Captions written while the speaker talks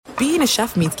being a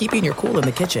chef means keeping your cool in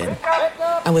the kitchen.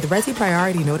 And with Resi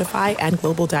Priority Notify and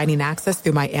Global Dining Access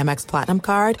through my Amex Platinum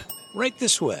card, right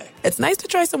this way. It's nice to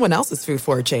try someone else's food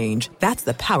for a change. That's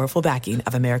the powerful backing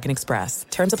of American Express.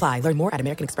 Terms apply. Learn more at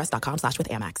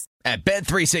americanexpress.com/withAmex. At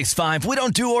Bet365, we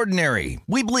don't do ordinary.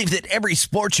 We believe that every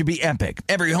sport should be epic.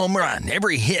 Every home run,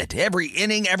 every hit, every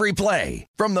inning, every play.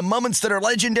 From the moments that are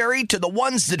legendary to the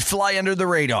ones that fly under the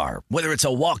radar. Whether it's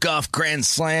a walk-off grand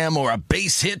slam or a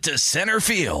base hit to center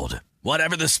field.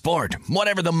 Whatever the sport,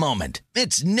 whatever the moment,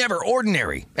 it's never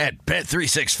ordinary at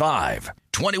Bet365.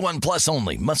 21 plus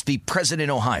only. Must be present in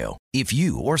Ohio. If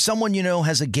you or someone you know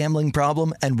has a gambling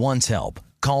problem and wants help,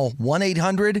 call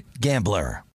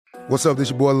 1-800-GAMBLER. What's up, this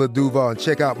your boy Lil Duval, and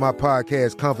check out my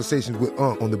podcast, Conversations with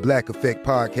Unc, on the Black Effect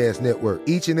Podcast Network.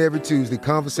 Each and every Tuesday,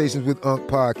 Conversations with Unc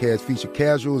podcast feature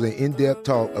casuals and in-depth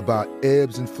talk about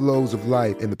ebbs and flows of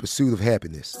life and the pursuit of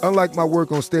happiness. Unlike my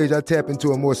work on stage, I tap into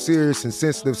a more serious and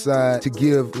sensitive side to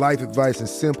give life advice and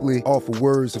simply offer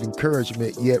words of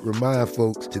encouragement, yet remind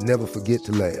folks to never forget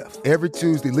to laugh. Every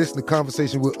Tuesday, listen to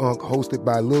Conversation with Unc, hosted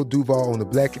by Lil Duval on the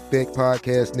Black Effect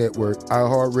Podcast Network,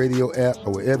 iHeartRadio app,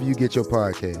 or wherever you get your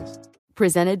podcasts.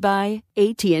 Presented by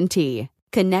AT&T.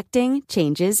 Connecting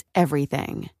changes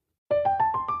everything.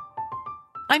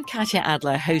 I'm Katya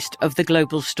Adler, host of The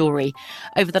Global Story.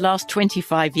 Over the last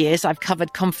 25 years, I've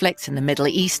covered conflicts in the Middle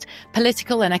East,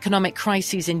 political and economic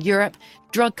crises in Europe,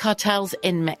 drug cartels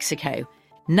in Mexico.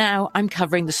 Now I'm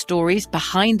covering the stories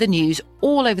behind the news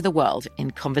all over the world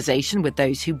in conversation with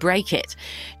those who break it.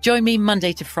 Join me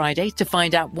Monday to Friday to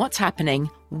find out what's happening,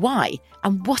 why,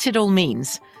 and what it all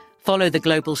means. Follow The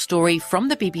Global Story from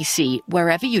the BBC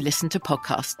wherever you listen to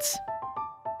podcasts.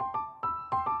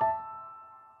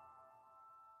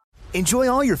 Enjoy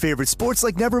all your favorite sports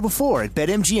like never before at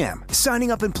BetMGM. Signing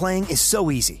up and playing is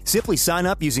so easy. Simply sign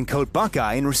up using code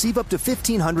Buckeye and receive up to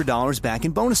 $1,500 back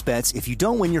in bonus bets if you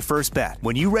don't win your first bet.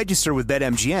 When you register with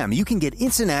BetMGM, you can get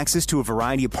instant access to a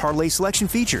variety of parlay selection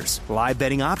features, live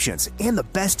betting options, and the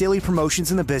best daily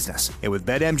promotions in the business. And with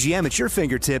BetMGM at your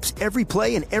fingertips, every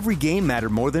play and every game matter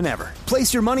more than ever.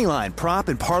 Place your moneyline, prop,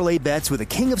 and parlay bets with the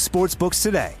king of sportsbooks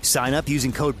today. Sign up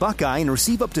using code Buckeye and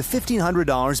receive up to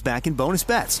 $1,500 back in bonus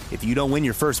bets if you don't win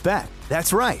your first bet.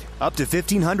 That's right, up to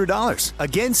 $1,500.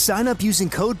 Again, sign up using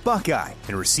code Buckeye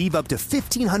and receive up to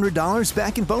 $1,500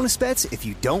 back in bonus bets if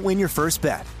you don't win your first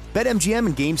bet. BetMGM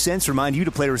and GameSense remind you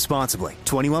to play responsibly.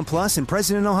 21 plus and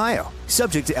present in Ohio.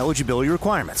 Subject to eligibility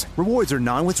requirements. Rewards are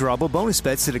non-withdrawable bonus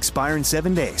bets that expire in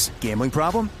 7 days. Gambling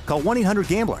problem? Call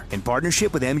 1-800-GAMBLER in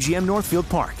partnership with MGM Northfield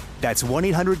Park. That's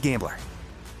 1-800-GAMBLER.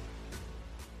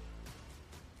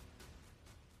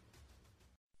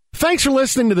 Thanks for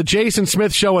listening to the Jason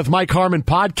Smith Show with Mike Harmon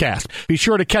podcast. Be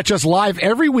sure to catch us live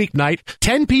every weeknight,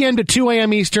 10 p.m. to 2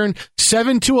 a.m. Eastern,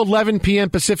 7 to 11 p.m.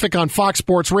 Pacific on Fox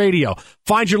Sports Radio.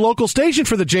 Find your local station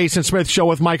for the Jason Smith Show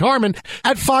with Mike Harmon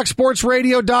at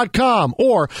foxsportsradio.com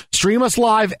or stream us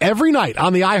live every night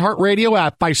on the iHeartRadio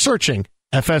app by searching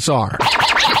FSR. Now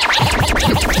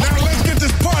let's get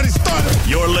this party started.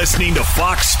 You're listening to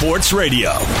Fox Sports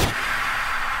Radio.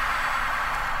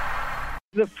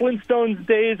 The Flintstones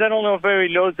days, I don't know if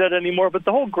anybody knows that anymore, but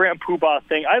the whole Grand Poobah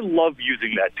thing, I love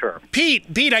using that term. Pete,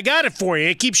 I got it for you.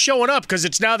 It keeps showing up because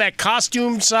it's now that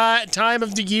costume time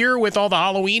of the year with all the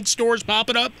Halloween stores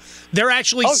popping up. They're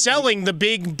actually selling the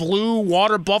big blue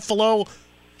water buffalo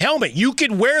helmet. You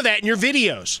could wear that in your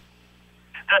videos.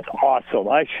 That's awesome.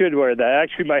 I should wear that.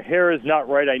 Actually, my hair is not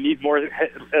right. I need more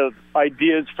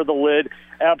ideas for the lid.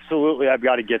 Absolutely, I've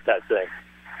got to get that thing.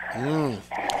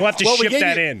 We'll have to ship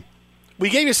that in. We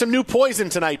gave you some new poison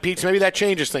tonight, Pete, so maybe that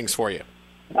changes things for you.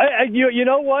 You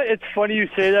know what? It's funny you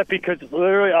say that because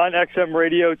literally on XM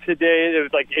radio today, it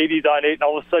was like 80s on 8, and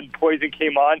all of a sudden Poison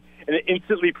came on, and it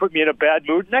instantly put me in a bad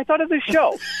mood, and I thought of this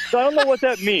show. So I don't know what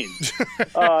that means. Yeah.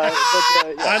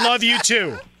 I love you,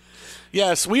 too.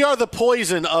 Yes, we are the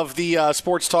poison of the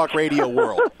sports talk radio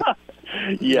world.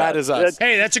 Yeah, that is us.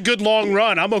 Hey, that's a good long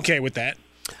run. I'm okay with that.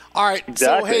 All right.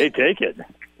 Exactly. So, hey, take it.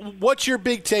 What's your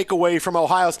big takeaway from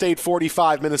Ohio State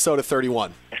 45, Minnesota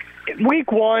 31?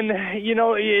 Week one,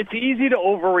 it's easy to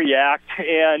overreact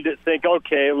and think,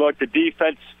 okay, look, the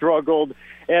defense struggled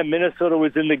and Minnesota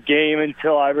was in the game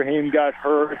until Ibrahim got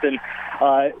hurt, and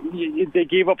they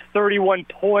gave up 31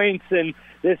 points. And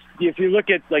this, if you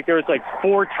look at, there was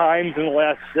 4 times in the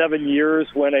last 7 years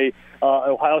when a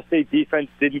Ohio State defense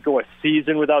didn't go a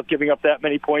season without giving up that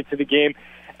many points in the game.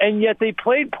 And yet they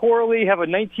played poorly, have a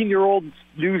 19-year-old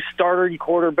new starting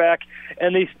quarterback,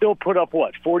 and they still put up,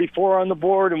 44 on the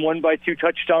board and won by 2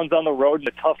 touchdowns on the road in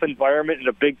a tough environment in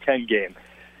a Big Ten game.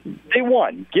 They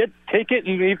won. Take it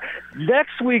and leave.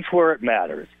 Next week's where it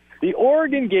matters. the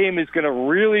Oregon game is going to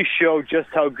really show just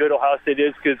how good Ohio State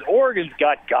is because Oregon's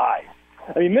got guys.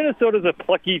 I mean, Minnesota's a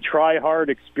plucky, try-hard,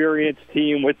 experienced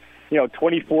team with,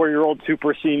 24-year-old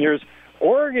super seniors.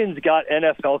 Oregon's got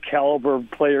NFL-caliber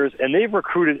players, and they've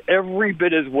recruited every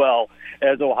bit as well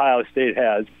as Ohio State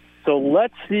has. So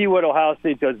let's see what Ohio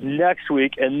State does next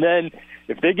week, and then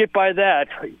if they get by that,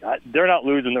 they're not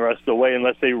losing the rest of the way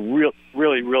unless they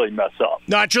really mess up.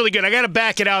 No, it's really good. I got to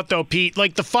back it out, though, Pete.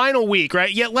 Like the final week,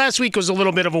 right? Yeah, last week was a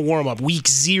little bit of a warm-up, week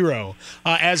 0,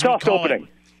 as soft we call opening. it.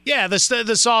 Yeah, the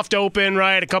soft open,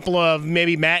 right? A couple of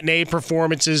maybe matinee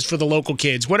performances for the local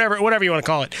kids, whatever you want to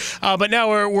call it. But now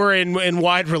we're in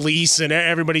wide release and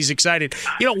everybody's excited.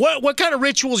 What kind of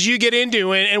rituals you get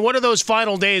into, and what are those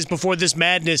final days before this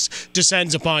madness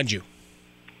descends upon you?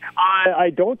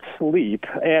 I don't sleep,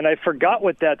 and I forgot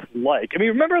what that's like. I mean,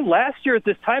 remember last year at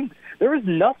this time, there was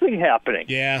nothing happening.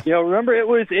 Yeah. Remember there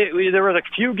was a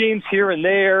few games here and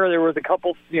there. There was a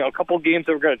couple games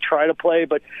that we're going to try to play,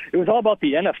 but it was all about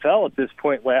the NFL at this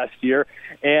point last year,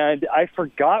 and I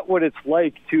forgot what it's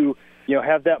like to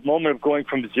have that moment of going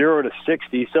from 0 to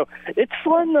 60. So it's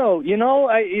fun though.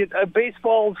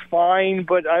 Baseball's fine,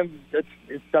 but I'm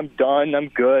done. I'm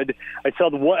good. I saw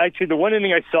the one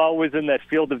inning I saw was in that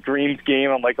Field of Dreams game.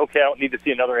 I'm like, okay, I don't need to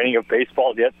see another inning of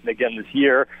baseball yet again this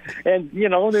year. And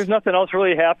there's nothing else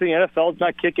really happening. NFL's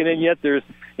not kicking in yet. There's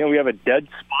we have a dead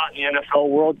spot in the NFL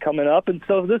world coming up, and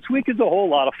so this week is a whole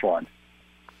lot of fun.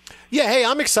 Yeah, hey,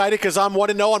 I'm excited because I'm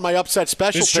 1-0 on my upset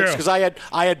special picks because I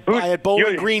had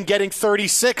Bowling Green getting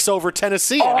 36 over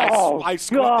Tennessee. Oh, I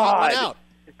screwed that one out.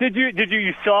 Did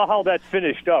you saw how that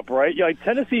finished up, right?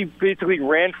 Tennessee basically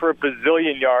ran for a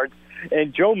bazillion yards,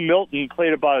 and Joe Milton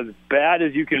played about as bad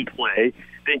as you can play.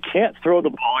 They can't throw the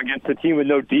ball against a team with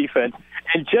no defense.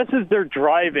 And just as they're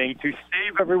driving to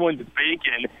save everyone's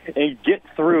bacon and get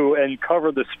through and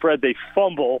cover the spread, they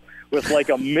fumble with like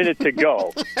a minute to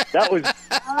go. That was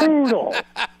brutal.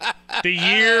 The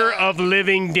year of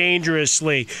living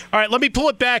dangerously. All right, let me pull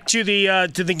it back to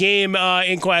the game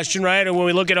in question, right? And when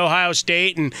we look at Ohio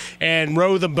State and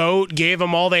row the boat, gave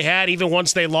them all they had, even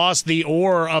once they lost the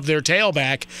oar of their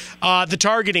tailback, the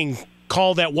targeting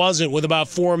call that wasn't with about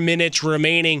 4 minutes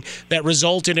remaining that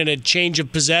resulted in a change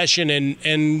of possession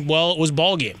and well, it was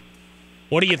ball game.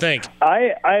 What do you think?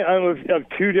 I'm of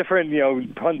two different,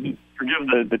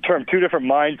 forgive the term, two different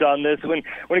minds on this. When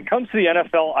it comes to the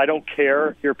NFL, I don't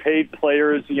care. You're paid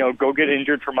players, go get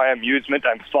injured for my amusement.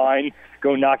 I'm fine.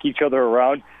 Go knock each other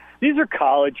around. These are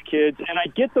college kids, and I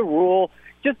get the rule.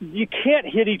 Just you can't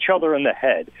hit each other in the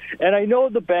head. And I know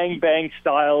the bang-bang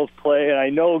style of play, and I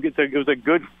know it was a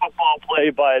good football play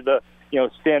by the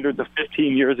standards of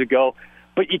 15 years ago,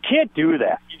 but you can't do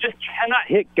that. You just cannot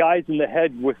hit guys in the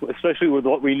head, especially with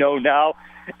what we know now.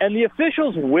 And the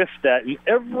officials whiffed that in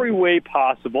every way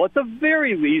possible. At the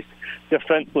very least,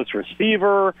 defenseless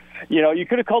receiver. You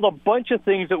could have called a bunch of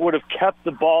things that would have kept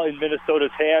the ball in Minnesota's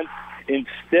hands.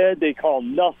 Instead, they call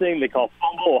nothing. They call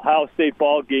fumble, Ohio State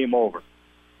ball, game over.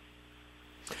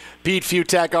 Pete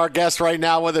Fiutak, our guest right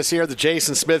now with us here, the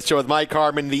Jason Smith Show with Mike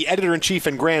Harmon, the editor-in-chief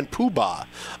and grand poobah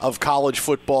of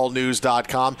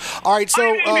collegefootballnews.com. All right,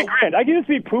 so... I can just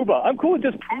be poobah. I'm cool with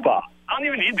just poobah. I don't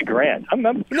even need the grand. I'm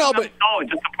just a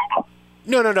poobah.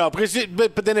 No,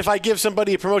 but then if I give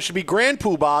somebody a promotion to be grand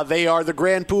poobah, they are the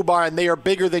grand poobah, and they are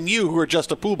bigger than you, who are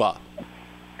just a poobah.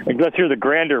 Unless you're the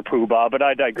grander poobah, but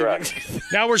I digress.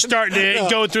 Now we're starting to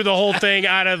go through the whole thing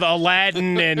out of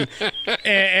Aladdin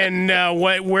and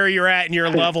where you're at in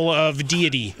your level of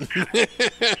deity.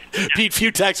 Pete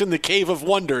Fiutak's in the Cave of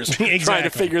Wonders exactly. Trying to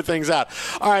figure things out.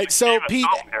 All right, so Pete,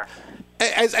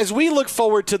 as we look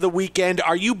forward to the weekend,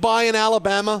 are you buying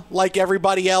Alabama like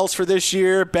everybody else for this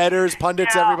year? Bettors,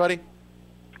 pundits, everybody?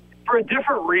 For a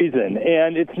different reason,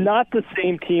 and it's not the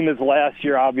same team as last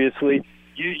year, obviously.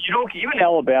 You don't, even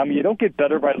Alabama, you don't get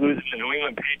better by losing the New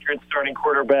England Patriots starting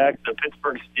quarterback, the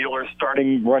Pittsburgh Steelers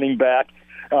starting running back,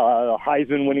 a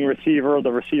Heisman-winning receiver,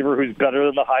 the receiver who's better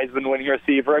than the Heisman-winning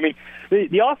receiver. I mean,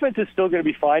 the offense is still going to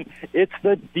be fine. It's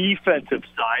the defensive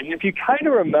side. And if you kind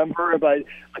of remember about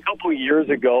a couple of years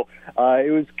ago,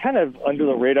 it was kind of under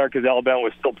the radar because Alabama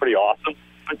was still pretty awesome.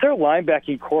 But their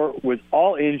linebacking core was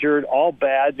all injured, all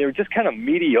bad. They were just kind of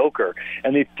mediocre.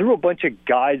 And they threw a bunch of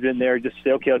guys in there just to say,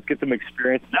 okay, let's get some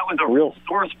experience. And that was a real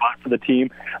sore spot for the team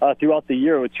throughout the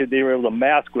year, which they were able to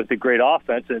mask with a great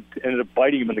offense and ended up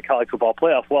biting them in the college football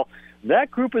playoff. Well, that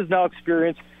group is now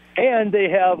experienced, and they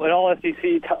have an all-SEC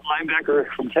linebacker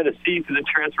from Tennessee to the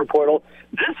transfer portal.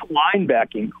 This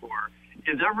linebacking core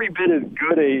is every bit as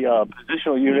good a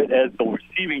positional unit as the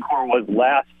receiving core was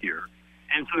last year.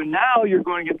 And so now you're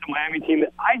going against a Miami team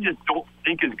that I just don't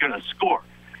think is going to score.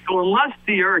 So unless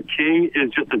De'Ara King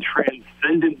is just a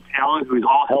transcendent talent who's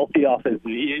all healthy off his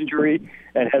knee injury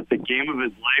and has the game of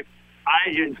his life,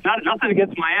 it's not nothing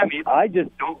against Miami. I just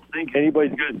don't think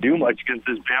anybody's going to do much against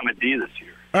this Bama D this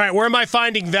year. All right, where am I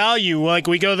finding value? Like,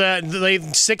 we go they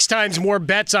 6 times more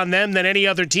bets on them than any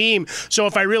other team. So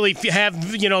if I really have,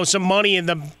 some money in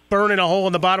the burning a hole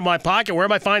in the bottom of my pocket, where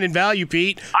am I finding value,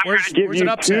 Pete? Where's an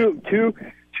upset? Two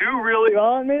really,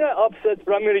 maybe not upsets,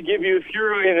 but I'm going to give you, if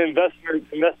you're an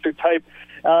investor type,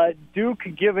 Duke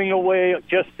giving away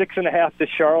just 6.5 to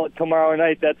Charlotte tomorrow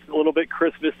night. That's a little bit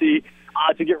Christmassy.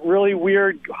 To get really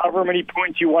weird, however many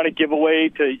points you want to give away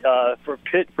to for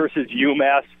Pitt versus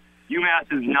UMass. UMass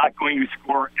is not going to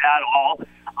score at all.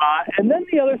 And then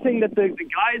the other thing that the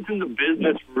guys in the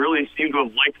business really seem to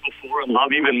have liked before and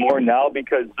love even more now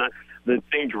because the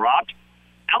thing dropped,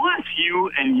 LSU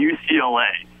and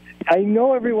UCLA. I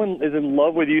know everyone is in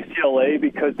love with UCLA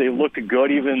because they looked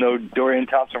good, even though Dorian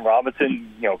Thompson-Robinson,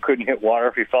 couldn't hit water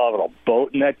if he fell out of a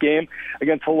boat in that game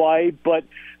against Hawaii. But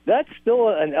that's still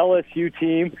an LSU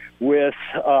team with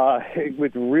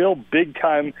real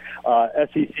big-time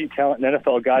SEC talent and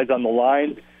NFL guys on the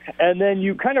line. And then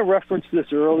you kind of referenced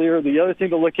this earlier. The other thing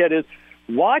to look at is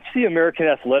watch the American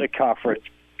Athletic Conference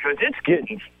because it's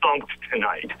getting thumped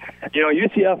tonight.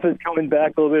 UCF is coming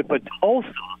back a little bit, but Tulsa,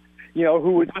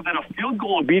 who was within a field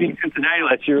goal of beating Cincinnati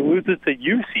last year, loses to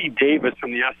UC Davis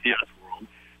from the FCS world.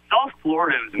 South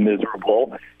Florida is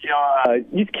miserable.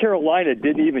 East Carolina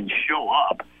didn't even show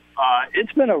up.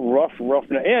 It's been a rough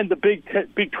night. And the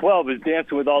Big 12 is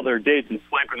dancing with all their dates and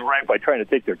swiping right by trying to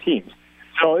take their teams.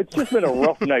 So it's just been a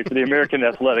rough night for the American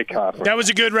Athletic Conference. That was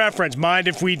a good reference. Mind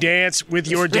if we dance with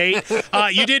your date?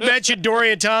 You did mention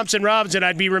Dorian Thompson-Robinson.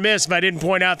 I'd be remiss if I didn't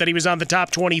point out that he was on the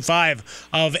top 25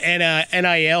 of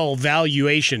NIL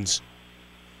valuations.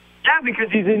 Yeah, because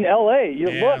he's in L.A.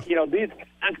 Look,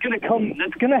 that's going to come.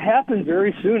 That's going to happen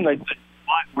very soon. Like,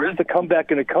 where's the comeback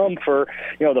going to come for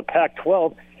the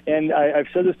Pac-12? And I've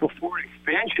said this before in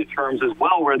expansion terms as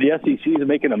well, where the SEC is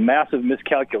making a massive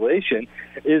miscalculation,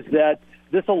 is that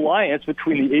this alliance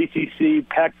between the ACC,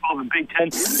 Pac-12, and Big Ten,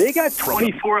 they got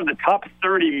 24 of the top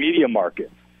 30 media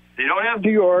markets. They don't have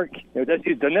New York.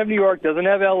 Doesn't have New York, doesn't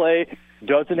have L.A.,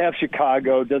 doesn't have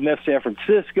Chicago, doesn't have San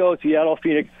Francisco, Seattle,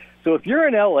 Phoenix. So if you're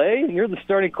in L.A. and you're the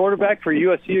starting quarterback for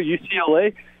USC or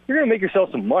UCLA, you're going to make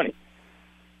yourself some money.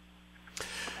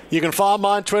 You can follow him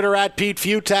on Twitter at Pete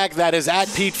Fiutak. That is at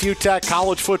Pete Fiutak,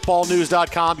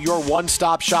 collegefootballnews.com, your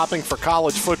one-stop shopping for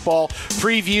college football.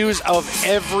 Previews of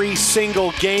every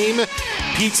single game.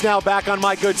 Pete's now back on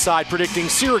my good side, predicting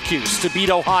Syracuse to beat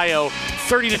Ohio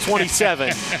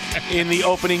 30-27 in the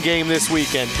opening game this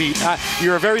weekend. Pete,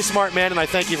 you're a very smart man, and I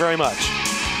thank you very much.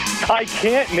 I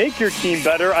can't make your team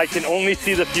better. I can only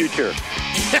see the future.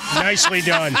 Nicely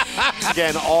done.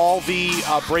 Again, all the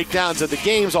breakdowns of the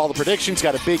games, all the predictions.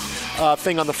 Got a big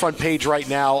thing on the front page right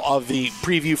now of the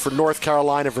preview for North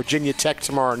Carolina, Virginia Tech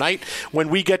tomorrow night, when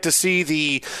we get to see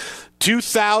the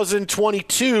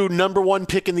 2022 number 1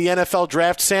 pick in the NFL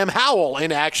draft, Sam Howell,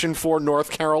 in action for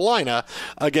North Carolina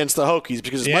against the Hokies.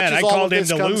 Because as much as I all called of him this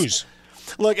to comes, lose.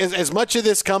 Look, as much of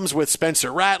this comes with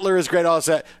Spencer Rattler, is great, all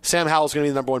that, Sam Howell's going to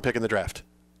be the number 1 pick in the draft.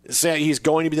 He's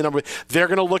going to be the number. They're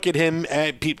going to look at him,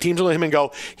 teams will look at him and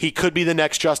go, he could be the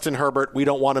next Justin Herbert. We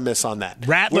don't want to miss on that.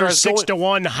 Rattler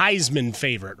 6-1 Heisman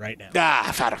favorite right now.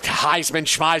 Heisman,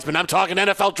 Schmeisman. I'm talking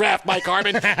NFL draft, Mike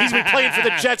Harmon. He's been playing for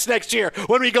the Jets next year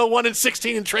when we go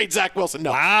 1-16 and trade Zach Wilson.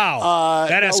 No. Wow.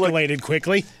 That escalated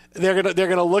quickly. They're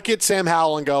gonna look at Sam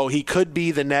Howell and go, he could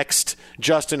be the next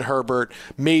Justin Herbert,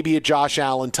 maybe a Josh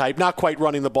Allen type, not quite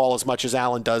running the ball as much as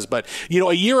Allen does, but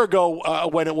a year ago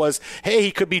when it was, hey,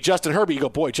 he could be Justin Herbert, you go,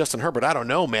 boy, Justin Herbert, I don't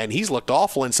know, man, he's looked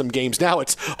awful in some games. Now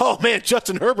it's, oh man,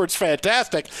 Justin Herbert's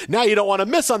fantastic. Now you don't want to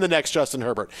miss on the next Justin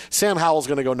Herbert. Sam Howell's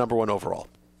going to go number 1 overall.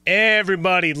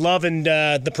 Everybody loving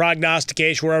the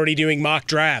prognostication. We're already doing mock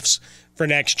drafts for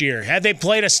next year. Had they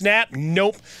played a snap?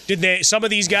 Nope. Did some of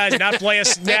these guys not play a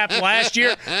snap last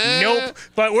year? Nope.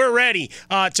 But we're ready.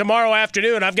 Tomorrow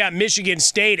afternoon, I've got Michigan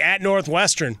State at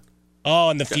Northwestern. Oh,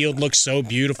 and the field looks so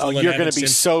beautiful. Oh, you're going to be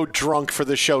so drunk for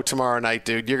the show tomorrow night,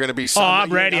 dude. You're going to be so. Oh,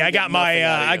 I'm ready. I got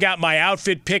my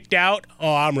outfit picked out.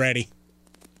 Oh, I'm ready.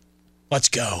 Let's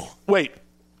go. Wait.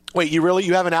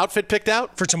 You have an outfit picked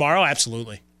out for tomorrow?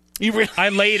 Absolutely. I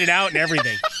laid it out and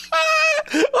everything.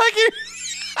 Like you.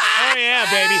 Oh, yeah,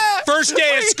 baby. First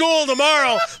day of school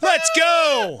tomorrow. Let's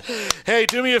go. Hey,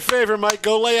 do me a favor, Mike.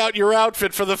 Go lay out your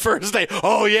outfit for the first day.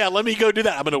 Oh, yeah, let me go do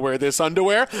that. I'm going to wear this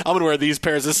underwear. I'm going to wear these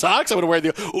pairs of socks. I'm going to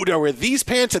wear do I wear these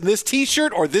pants and this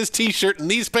T-shirt or this T-shirt and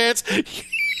these pants?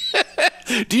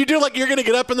 Do you do like you're going to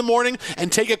get up in the morning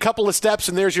and take a couple of steps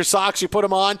and there's your socks, you put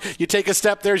them on, you take a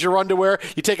step, there's your underwear,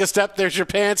 you take a step, there's your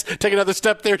pants, take another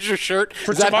step, there's your shirt?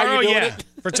 For tomorrow, yeah.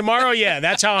 For tomorrow, yeah.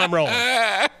 That's how I'm rolling.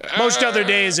 Most other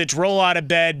days, it's roll out of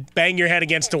bed, bang your head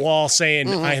against the wall saying,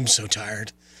 I am so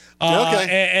tired.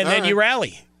 Okay. And then you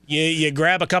rally. You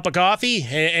grab a cup of coffee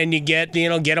and you get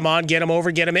them on, get them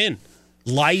over, get them in.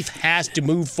 Life has to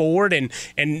move forward, and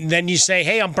then you say,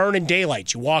 hey, I'm burning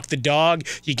daylight. You walk the dog,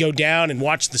 you go down and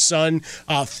watch the sun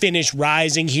finish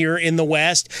rising here in the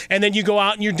west, and then you go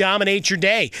out and you dominate your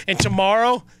day. And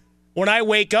tomorrow, when I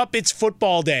wake up, it's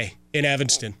football day in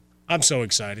Evanston. I'm so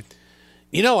excited.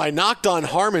 You know, I knocked on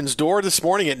Harmon's door this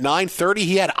morning at 9:30.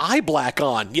 He had eye black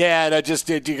on. Yeah,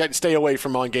 you got to stay away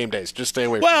from on game days. Just stay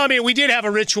away. Well, I mean, we did have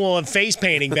a ritual of face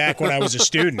painting back when I was a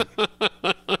student.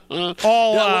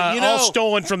 All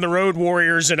stolen from the Road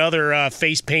Warriors and other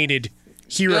face painted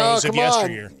heroes of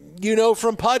yesteryear. You know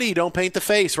from putty, don't paint the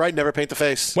face, right? Never paint the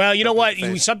face. Well, you know what?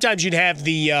 Sometimes you'd have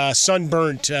the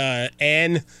sunburnt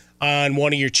N on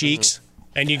one of your cheeks.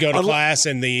 And you go to class,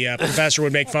 and the professor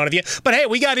would make fun of you. But, hey,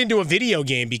 we got into a video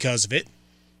game because of it.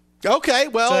 Okay,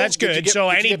 well. So that's good. So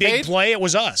any big play, it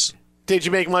was us. Did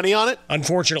you make money on it?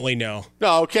 Unfortunately, no.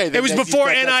 Oh, okay. It was before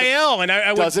NIL. And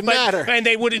I doesn't matter. And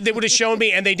they would have shown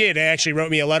me, and they did. They actually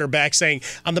wrote me a letter back saying,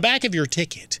 on the back of your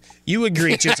ticket, you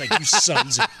agreed to. It's like, you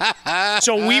sons of.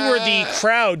 So we were the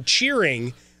crowd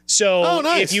cheering. So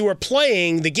if you were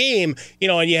playing the game,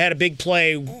 and you had a big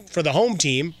play for the home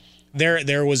team,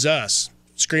 there was us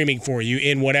screaming for you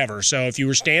in whatever. So if you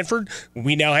were Stanford,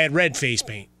 we now had red face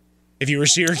paint. If you were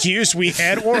Syracuse, we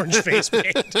had orange face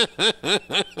paint.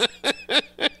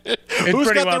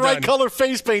 Who's got the right color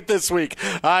face paint this week?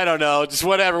 I don't know. Just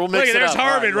whatever. We'll mix it up. There's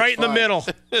Harvard right in the middle.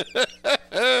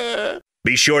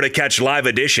 Be sure to catch live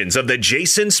editions of The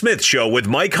Jason Smith Show with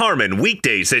Mike Harmon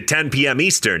weekdays at 10 p.m.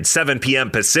 Eastern, 7 p.m.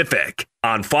 Pacific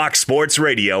on Fox Sports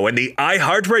Radio and the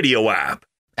iHeartRadio app.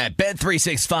 At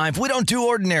Bet365, we don't do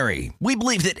ordinary. We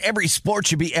believe that every sport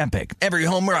should be epic. Every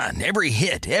home run, every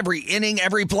hit, every inning,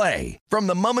 every play. From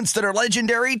the moments that are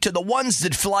legendary to the ones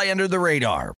that fly under the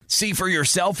radar. See for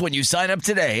yourself when you sign up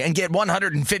today and get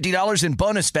 $150 in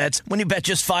bonus bets when you bet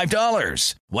just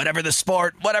 $5. Whatever the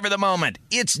sport, whatever the moment,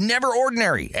 it's never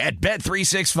ordinary at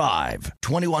Bet365.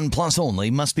 21 plus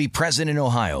only. Must be present in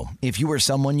Ohio. If you or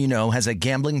someone you know has a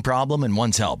gambling problem and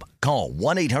wants help, call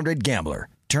 1-800-GAMBLER.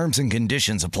 Terms and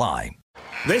conditions apply.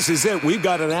 This is it. We've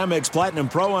got an Amex Platinum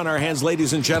Pro on our hands,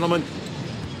 ladies and gentlemen.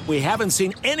 We haven't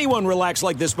seen anyone relax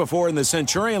like this before in the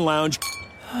Centurion Lounge.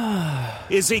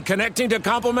 Is he connecting to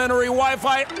complimentary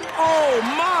Wi-Fi? Oh,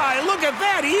 my. Look at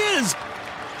that. He is.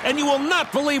 And you will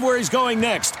not believe where he's going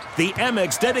next. The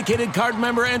Amex dedicated card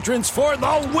member entrance for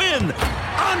the win.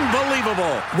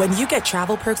 Unbelievable. When you get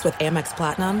travel perks with Amex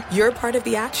Platinum, you're part of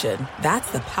the action.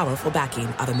 That's the powerful backing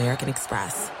of American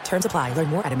Express. Terms apply. Learn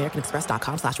more at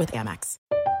americanexpress.com/withAmex.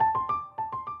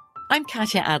 I'm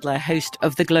Katya Adler, host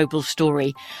of The Global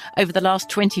Story. Over the last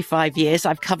 25 years,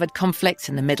 I've covered conflicts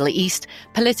in the Middle East,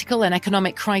 political and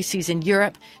economic crises in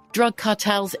Europe, drug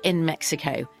cartels in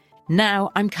Mexico.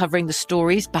 Now I'm covering the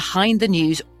stories behind the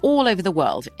news all over the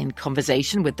world in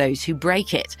conversation with those who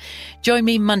break it. Join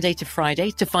me Monday to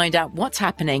Friday to find out what's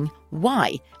happening,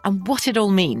 why, and what it all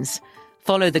means.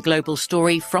 Follow The Global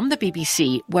Story from the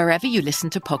BBC wherever you listen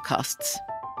to podcasts.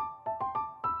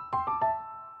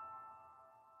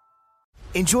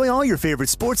 Enjoy all your favorite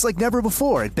sports like never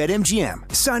before at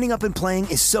BetMGM. Signing up and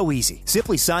playing is so easy.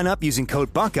 Simply sign up using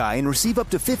code Buckeye and receive up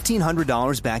to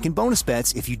 $1,500 back in bonus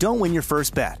bets if you don't win your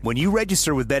first bet. When you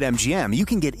register with BetMGM, you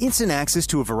can get instant access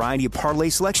to a variety of parlay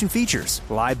selection features,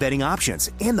 live betting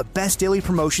options, and the best daily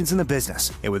promotions in the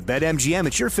business. And with BetMGM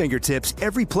at your fingertips,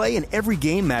 every play and every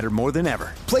game matter more than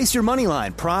ever. Place your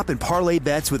moneyline, prop, and parlay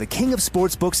bets with the king of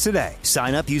sportsbooks today.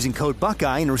 Sign up using code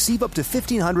Buckeye and receive up to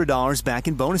 $1,500 back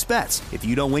in bonus bets if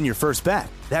you don't win your first bet.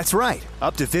 That's right,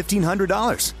 up to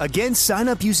 $1,500. Again, sign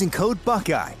up using code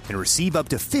Buckeye and receive up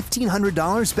to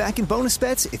 $1,500 back in bonus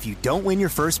bets if you don't win your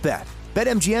first bet.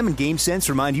 BetMGM and GameSense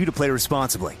remind you to play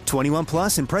responsibly. 21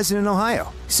 plus and present in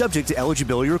Ohio. Subject to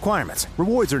eligibility requirements.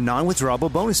 Rewards are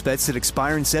non-withdrawable bonus bets that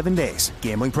expire in 7 days.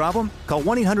 Gambling problem? Call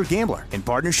 1-800-GAMBLER in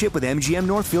partnership with MGM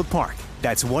Northfield Park.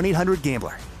 That's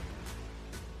 1-800-GAMBLER.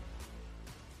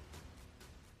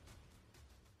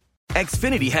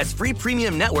 Xfinity has free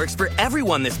premium networks for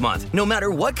everyone this month, no matter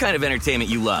what kind of entertainment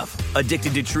you love.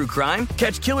 Addicted to true crime?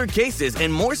 Catch killer cases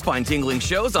and more spine-tingling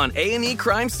shows on A&E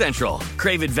Crime Central.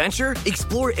 Crave adventure?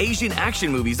 Explore Asian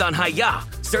action movies on Hi-Ya.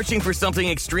 Searching for something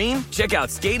extreme? Check out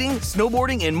skating,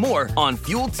 snowboarding, and more on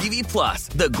Fuel TV Plus,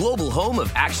 the global home of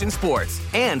action sports.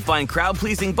 And find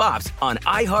crowd-pleasing bops on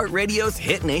iHeartRadio's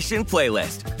Hit Nation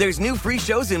playlist. There's new free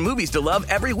shows and movies to love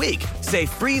every week. Say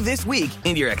free this week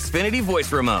in your Xfinity voice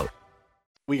remote.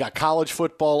 We got college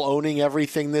football owning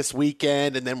everything this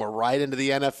weekend, and then we're right into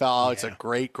the NFL. Yeah. It's a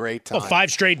great, great time. Well,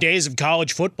 5 straight days of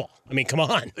college football. I mean, come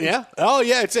on. Yeah. Oh,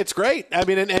 yeah, it's great. I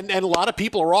mean, and a lot of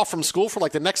people are off from school for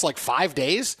the next 5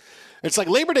 days. It's like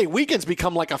Labor Day weekends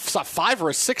become like a 5 or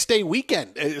a 6 day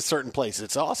weekend in certain places.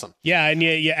 It's awesome. Yeah, and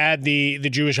you add the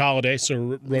Jewish holiday,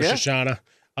 so Rosh Hashanah.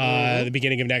 The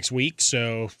beginning of next week,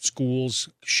 so schools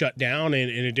shut down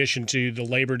in addition to the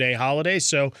Labor Day holiday,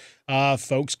 so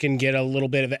folks can get a little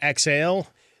bit of an exhale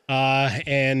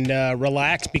and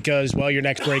relax because, well, your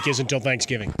next break isn't until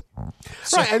Thanksgiving.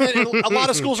 So. Right, and then a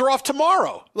lot of schools are off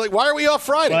tomorrow. Like, why are we off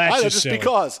Friday? Well, just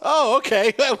because. Oh,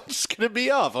 okay, I'm just going to be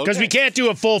off. Because we can't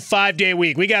do a full 5-day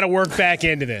week. We got to work back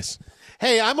into this.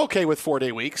 Hey, I'm okay with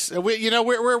 4-day weeks.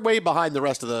 We're way behind the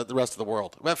rest of the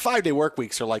world. 5-day work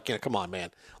weeks are like, come on, man.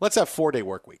 Let's have 4-day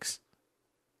work weeks.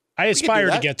 I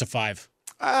aspire to get to 5.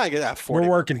 I get that. We're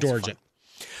working towards it.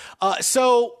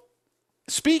 So,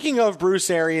 speaking of Bruce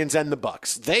Arians and the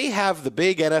Bucs, they have the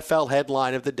big NFL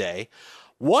headline of the day: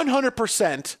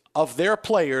 100% of their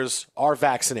players are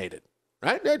vaccinated.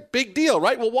 Right? Big deal,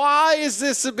 right? Well, why is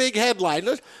this a big headline?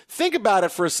 Let's think about it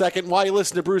for a second while you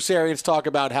listen to Bruce Arians talk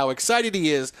about how excited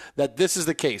he is that this is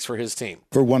the case for his team.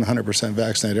 We're 100%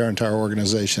 vaccinated, our entire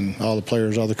organization, all the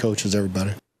players, all the coaches,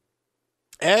 everybody.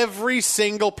 Every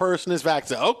single person is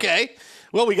vaccinated. Okay.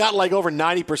 Well, we got over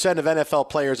 90% of NFL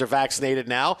players are vaccinated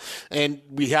now, and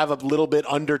we have a little bit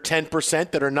under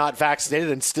 10% that are not vaccinated,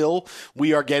 and still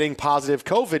we are getting positive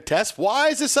COVID tests. Why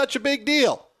is this such a big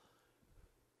deal?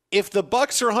 If the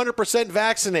Bucs are 100%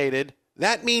 vaccinated,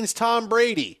 that means Tom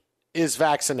Brady is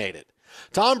vaccinated.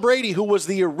 Tom Brady, who was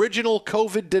the original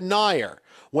COVID denier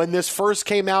when this first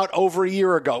came out over a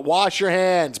year ago. Wash your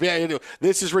hands.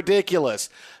 This is ridiculous.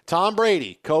 Tom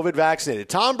Brady, COVID vaccinated.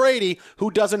 Tom Brady, who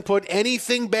doesn't put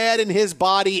anything bad in his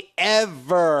body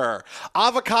ever.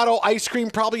 Avocado ice cream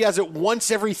probably has it once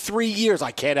every 3 years.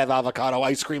 I can't have avocado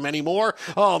ice cream anymore.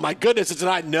 Oh, my goodness. It's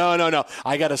not. No.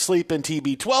 I got to sleep in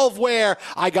TB12 wear.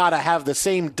 I got to have the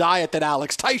same diet that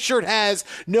Alex Teichert has.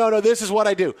 No, this is what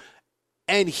I do.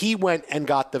 And he went and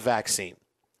got the vaccine.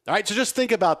 All right, so just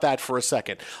think about that for a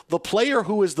second. The player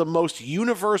who is the most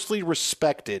universally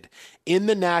respected in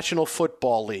the National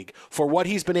Football League for what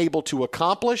he's been able to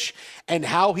accomplish and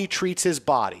how he treats his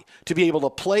body, to be able to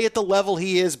play at the level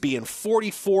he is, being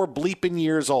 44 bleeping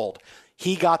years old,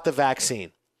 he got the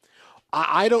vaccine.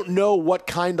 I don't know what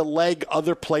kind of leg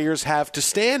other players have to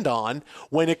stand on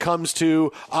when it comes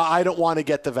to, I don't want to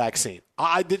get the vaccine.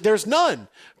 There's none.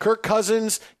 Kirk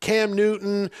Cousins, Cam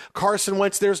Newton, Carson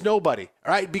Wentz, there's nobody,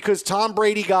 right? Because Tom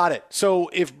Brady got it. So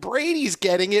if Brady's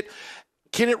getting it,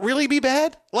 can it really be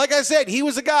bad? Like I said, he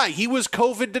was a guy. He was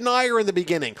COVID denier in the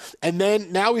beginning. And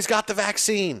then now he's got the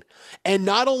vaccine. And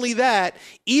not only that,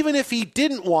 even if he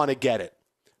didn't want to get it,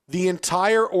 the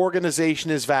entire organization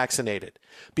is vaccinated.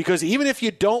 Because even if you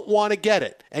don't want to get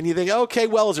it and you think, okay,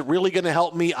 well, is it really going to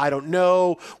help me? I don't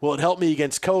know. Will it help me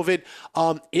against COVID?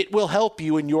 It will help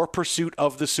you in your pursuit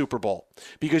of the Super Bowl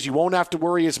because you won't have to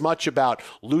worry as much about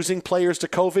losing players to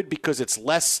COVID because it's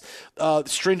less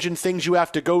stringent things you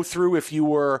have to go through if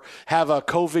you have a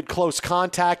COVID close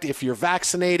contact. If you're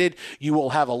vaccinated, you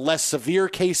will have a less severe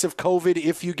case of COVID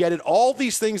if you get it. All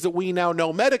these things that we now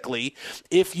know medically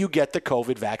if you get the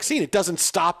COVID vaccine. It doesn't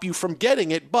stop you from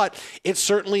getting it, but it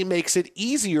certainly makes it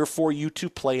easier for you to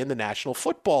play in the National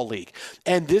Football League.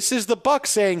 And this is the Bucs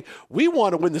saying, we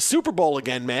want to win the Super Bowl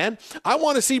again, man. I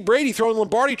want to see Brady throwing the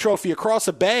Lombardi Trophy across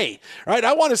a bay, right?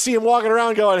 I want to see him walking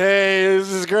around going, hey,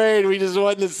 this is great. We just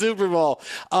won the Super Bowl.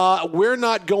 We're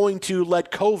not going to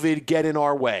let COVID get in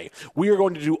our way. We are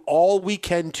going to do all we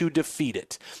can to defeat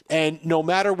it. And no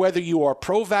matter whether you are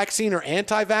pro-vaccine or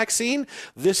anti-vaccine,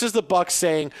 this is the Bucs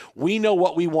saying, we know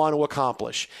what we want to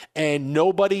accomplish. And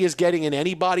nobody is getting in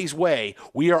anybody's way.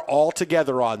 We are all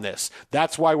together on this.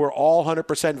 That's why we're all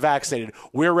 100% vaccinated.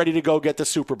 We're ready to go get the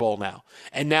Super Bowl now.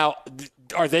 And now,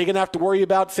 are they going to have to worry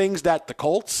about things that the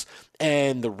Colts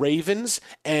and the Ravens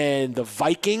and the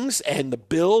Vikings and the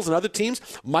Bills and other teams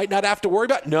might not have to worry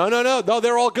about? No,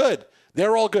 they're all good.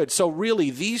 They're all good. So really,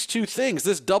 these two things,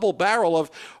 this double barrel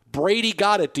of Brady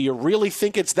got it. Do you really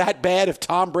think it's that bad if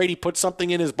Tom Brady puts something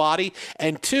in his body?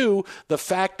 And two, the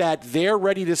fact that they're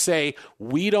ready to say,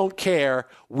 we don't care.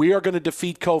 We are going to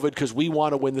defeat COVID because we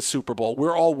want to win the Super Bowl.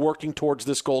 We're all working towards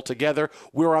this goal together.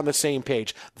 We're on the same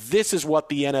page. This is what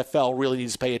the NFL really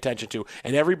needs to pay attention to.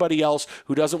 And everybody else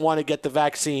who doesn't want to get the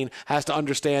vaccine has to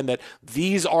understand that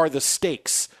these are the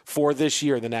stakes for this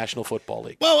year in the National Football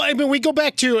League. Well, I mean, we go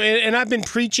back to, and I've been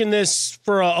preaching this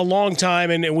for a long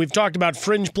time, and we've talked about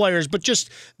fringe players, but just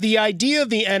the idea of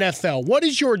the NFL. What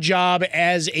is your job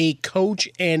as a coach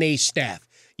and a staff?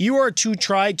 You are to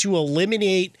try to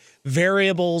eliminate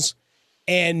variables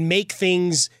and make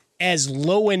things as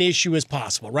low an issue as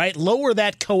possible, right? Lower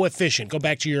that coefficient. Go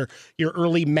back to your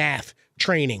early math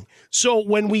training. So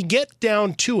when we get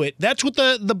down to it, that's what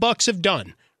the Bucs have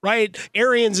done. Right?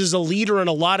 Arians is a leader in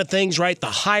a lot of things, right? The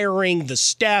hiring, the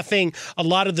staffing, a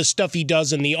lot of the stuff he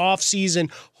does in the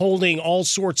offseason, holding all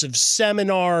sorts of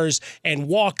seminars and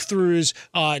walkthroughs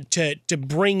to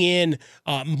bring in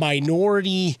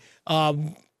minority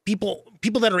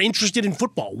people that are interested in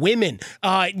football, women.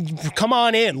 Come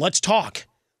on in. Let's talk.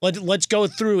 Let's go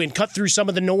through and cut through some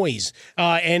of the noise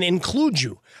and include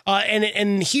you.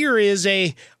 And here is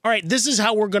all right, this is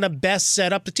how we're going to best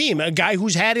set up the team. A guy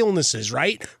who's had illnesses,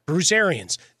 right? Bruce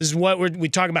Arians. This is what we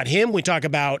talk about him. We talk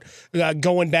about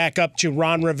going back up to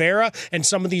Ron Rivera, and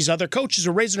some of these other coaches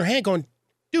are raising their hand going,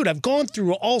 dude, I've gone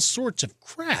through all sorts of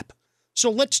crap.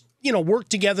 So let's, work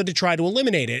together to try to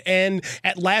eliminate it. And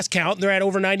at last count, they're at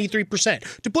over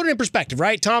 93%. To put it in perspective,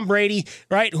 right? Tom Brady,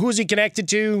 right? Who is he connected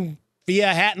to via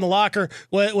a hat in the locker?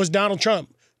 Was Donald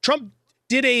Trump. Trump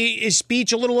did a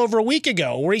speech a little over a week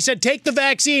ago where he said, take the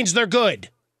vaccines, they're good.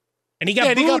 And he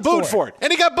got booed for it.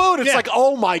 And he got booed. It's like,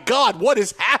 oh my God, what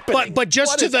is happening? But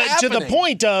just to the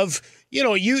point of,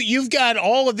 you've got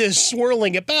all of this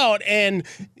swirling about, and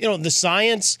the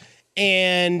science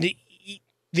and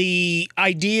the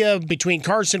idea between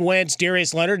Carson Wentz,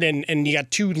 Darius Leonard, and you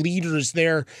got two leaders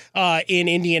there in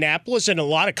Indianapolis, and a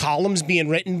lot of columns being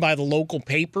written by the local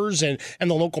papers and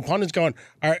the local pundits going,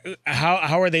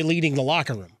 how are they leading the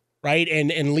locker room, right?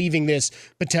 And leaving this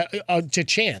to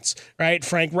chance, right?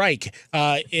 Frank Reich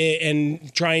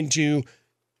and trying to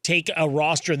take a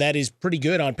roster that is pretty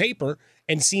good on paper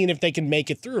and seeing if they can make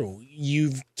it through.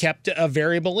 You've kept a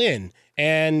variable in,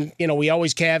 and we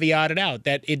always caveat it out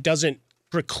that it doesn't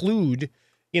preclude,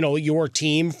 your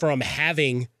team from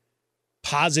having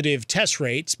positive test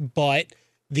rates, but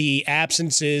the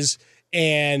absences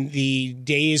and the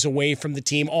days away from the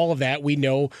team, all of that we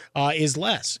know is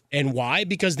less. And why?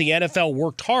 Because the NFL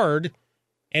worked hard,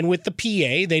 and with the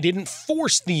PA, they didn't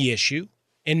force the issue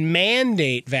and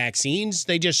mandate vaccines.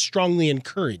 They just strongly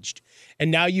encouraged.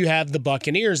 And now you have the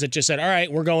Buccaneers that just said, all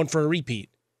right, we're going for a repeat.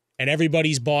 And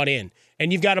everybody's bought in.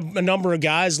 And you've got a number of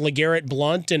guys, LeGarrette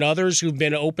Blount and others, who've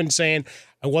been open saying,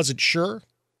 I wasn't sure,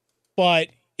 but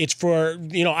it's for,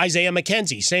 Isaiah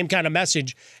McKenzie. Same kind of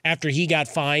message after he got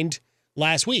fined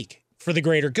last week for the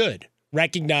greater good,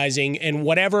 recognizing, and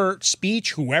whatever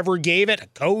speech, whoever gave it, a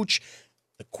coach,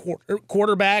 the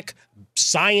quarterback,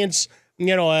 science,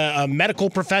 a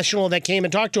medical professional that came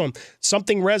and talked to him,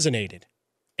 something resonated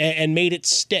and made it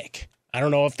stick. I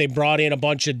don't know if they brought in a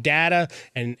bunch of data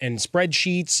and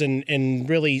spreadsheets and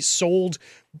really sold,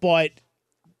 but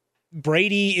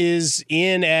Brady is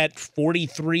in at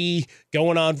 43,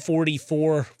 going on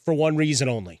 44 for one reason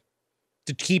only,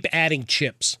 to keep adding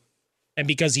chips, and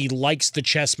because he likes the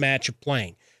chess match of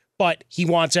playing. But he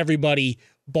wants everybody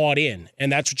bought in, and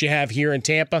that's what you have here in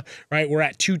Tampa, right? We're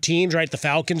at two teams, right? The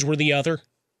Falcons were the other,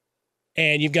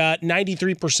 and you've got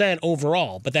 93%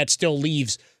 overall, but that still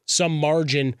leaves some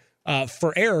margin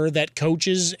for error that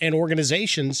coaches and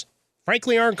organizations,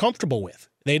 frankly, aren't comfortable with.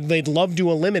 They'd love to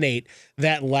eliminate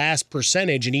that last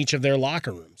percentage in each of their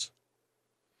locker rooms.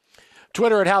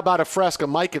 Twitter at How About a Fresca,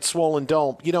 Mike at Swollen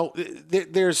Dome.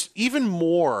 There's even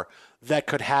more that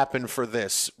could happen for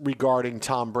this regarding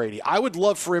Tom Brady. I would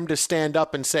love for him to stand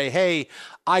up and say, hey,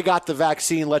 I got the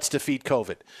vaccine, let's defeat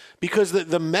COVID. Because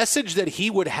the message that he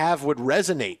would have would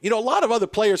resonate. A lot of other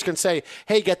players can say,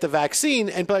 hey, get the vaccine,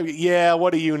 and play, yeah,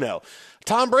 what do you know?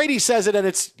 Tom Brady says it,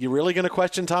 and you really going to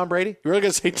question Tom Brady? You're really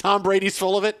going to say Tom Brady's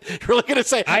full of it? You're really going to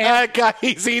say, guy,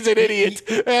 he's an idiot.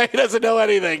 He doesn't know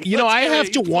anything. I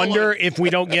have to wonder if we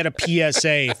don't get a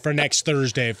PSA for next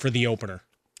Thursday for the opener.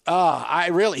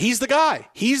 He's the guy.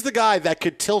 He's the guy that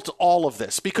could tilt all of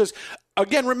this because,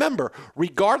 again, remember,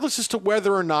 regardless as to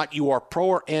whether or not you are pro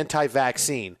or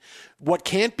anti-vaccine, What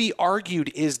can't be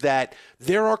argued is that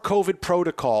there are COVID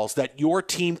protocols that your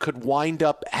team could wind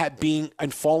up being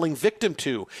and falling victim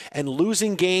to and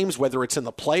losing games, whether it's in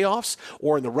the playoffs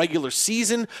or in the regular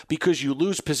season, because you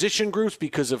lose position groups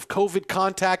because of COVID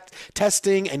contact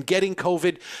testing and getting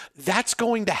COVID. That's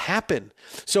going to happen.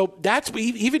 So that's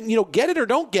even, get it or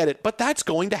don't get it, but that's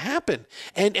going to happen.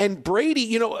 And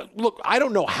Brady, look, I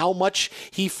don't know how much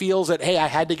he feels that, hey, I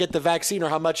had to get the vaccine, or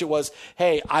how much it was,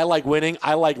 hey, I like winning,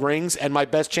 I like rings, and my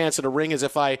best chance at a ring is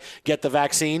if I get the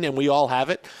vaccine, and we all have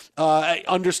it.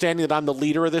 Understanding that I'm the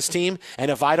leader of this team,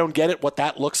 and if I don't get it, what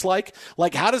that looks like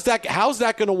how's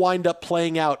that going to wind up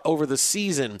playing out over the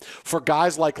season for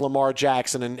guys like Lamar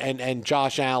Jackson and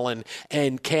Josh Allen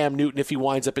and Cam Newton if he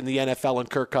winds up in the NFL, and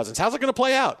Kirk Cousins? How's it going to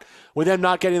play out with them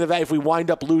not getting the vaccine? If we wind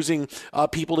up losing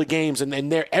people to games,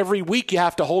 and there every week you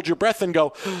have to hold your breath and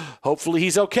go, hopefully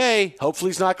he's okay, hopefully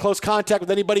he's not close contact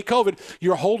with anybody COVID.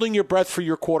 You're holding your breath for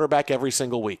your quarterback every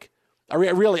single week.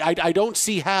 I don't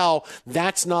see how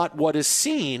that's not what is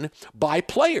seen by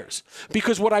players.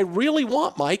 Because what I really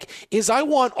want, Mike, is I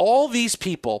want all these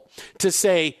people to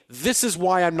say, this is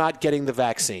why I'm not getting the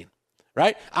vaccine.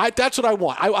 Right? That's what I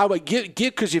want. I would give,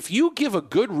 because if you give a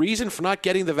good reason for not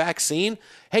getting the vaccine,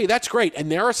 hey, that's great. And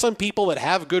there are some people that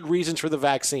have good reasons for the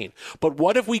vaccine. But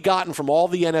what have we gotten from all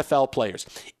the NFL players?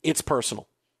 It's personal.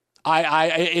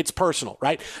 It's personal,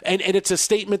 right? And it's a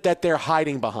statement that they're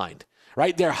hiding behind.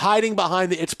 Right? They're hiding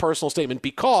behind the it's personal statement,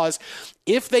 because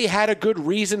if they had a good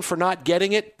reason for not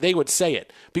getting it, they would say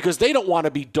it, because they don't want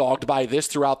to be dogged by this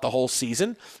throughout the whole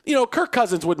season. Kirk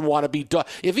Cousins wouldn't want to be dogged.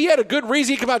 If he had a good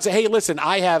reason, he'd come out and say, hey, listen,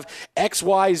 I have X,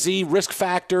 Y, Z risk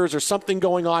factors or something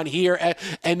going on here.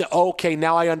 And okay,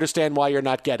 now I understand why you're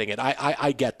not getting it.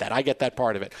 I get that. I get that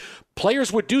part of it.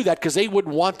 Players would do that because they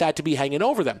wouldn't want that to be hanging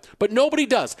over them. But nobody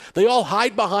does. They all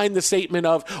hide behind the statement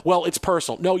of, well, it's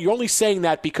personal. No, you're only saying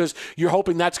that because you're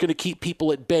hoping that's going to keep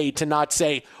people at bay to not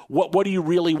say, what do you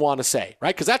really want to say,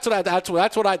 right? Because that's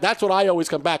what I always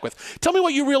come back with. Tell me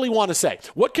what you really want to say.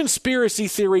 What conspiracy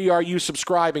theory are you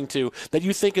subscribing to that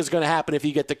you think is going to happen if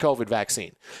you get the COVID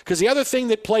vaccine? Because the other thing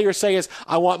that players say is,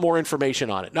 I want more information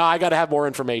on it. No, I got to have more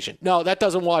information. No, that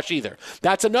doesn't wash either.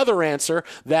 That's another answer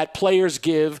that players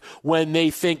give when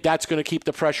they think that's going to keep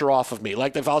the pressure off of me.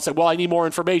 Like if I'll say, well, I need more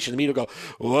information, me to go,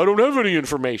 well, I don't have any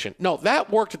information. No, that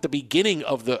worked at the beginning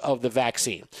of the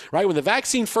vaccine, right? When the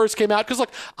vaccine first came out, because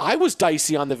look, I was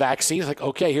dicey on the vaccine. It's like,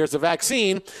 okay, here's the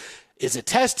vaccine. Is it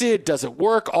tested? Does it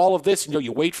work? All of this.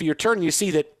 You wait for your turn and you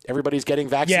see that everybody's getting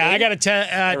vaccinated. Yeah, I got a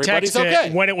text okay.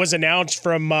 When it was announced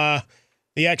from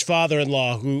the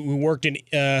ex-father-in-law who worked in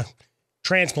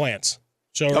transplants.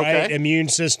 So, okay. Right, immune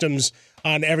systems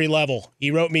on every level.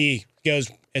 He wrote me, he goes,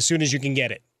 as soon as you can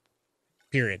get it,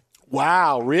 period.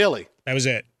 Wow, really? That was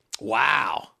it.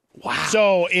 Wow.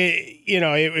 So,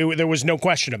 there was no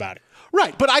question about it.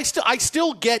 Right, but I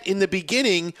still get in the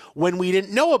beginning when we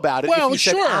didn't know about it. Well, if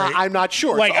you sure. Said, I'm not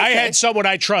sure. Like, okay. I had someone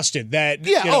I trusted that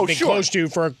been close to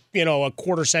for a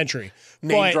quarter century.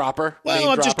 Name dropper. Well, name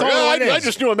I'm dropper. just calling I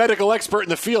just knew a medical expert in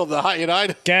the field. Kind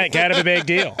of a big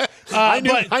deal. I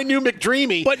knew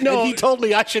McDreamy, but no, and he told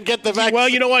me I should get the vaccine. Well,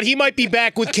 you know what? He might be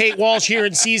back with Kate Walsh here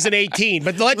in season 18,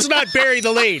 but let's not bury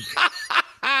the lead.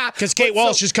 Because Kate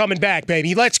Walsh is coming back,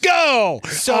 baby. Let's go.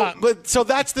 So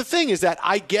that's the thing, is that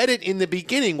I get it in the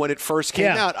beginning when it first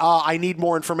came out. I need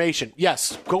more information.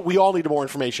 Yes, we all need more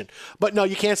information. But no,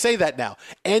 you can't say that now.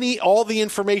 All the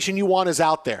information you want is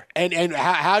out there. And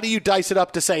how do you dice it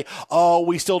up to say, oh,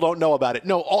 we still don't know about it?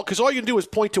 No, because all you can do is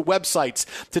point to websites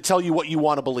to tell you what you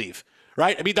want to believe.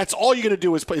 Right? I mean, that's all you're going to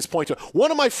do is point to it.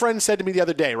 One of my friends said to me the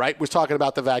other day, right, was talking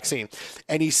about the vaccine.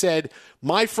 And he said,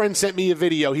 my friend sent me a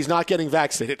video. He's not getting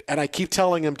vaccinated. And I keep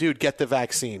telling him, dude, get the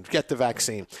vaccine. Get the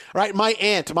vaccine. Right? My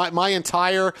aunt, my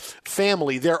entire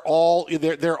family, they're all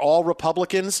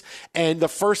Republicans. And the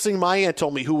first thing my aunt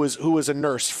told me, who was a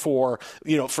nurse for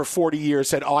 40 years,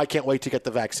 said, oh, I can't wait to get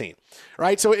the vaccine.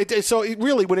 Right? So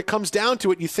really, when it comes down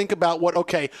to it, you think about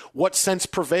what sense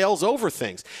prevails over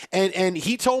things. And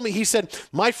he told me, he said,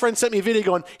 my friend sent me a video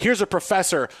going, here's a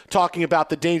professor talking about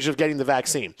the dangers of getting the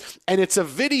vaccine. And it's a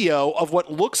video of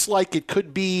what looks like it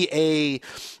could be a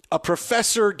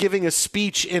professor giving a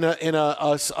speech in an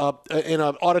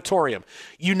auditorium.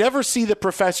 You never see the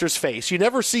professor's face. You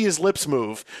never see his lips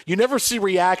move. You never see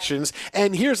reactions.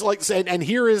 And here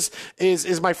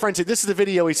is my friend said, this is the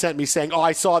video he sent me saying, oh,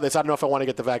 I saw this. I don't know if I want to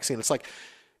get the vaccine. It's like,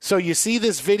 So you see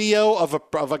this video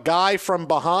of a guy from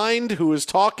behind who is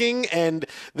talking, and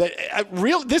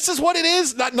this is what it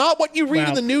is, not what you read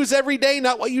in the news every day,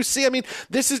 not what you see. I mean,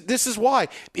 this is why.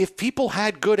 If people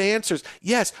had good answers,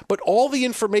 yes, but all the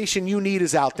information you need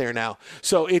is out there now.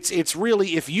 So it's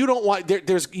really, if you don't want,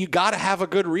 you got to have a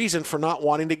good reason for not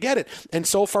wanting to get it. And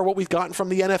so far, what we've gotten from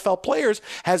the NFL players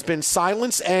has been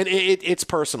silence, and it's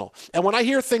personal. And when I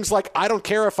hear things like, "I don't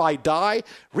care if I die,"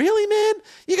 really, man,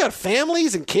 you got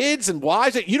families and kids and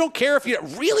wives. You don't care if you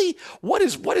really. What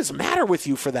is the matter with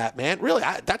you for that, man? Really,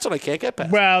 that's what I can't get past.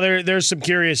 Well, there's some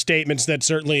curious statements that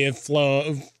certainly have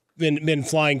been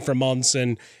flying for months,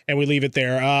 and we leave it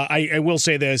there. I will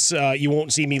say this: you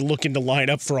won't see me looking to line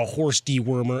up for a horse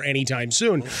dewormer anytime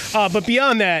soon. But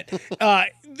beyond that.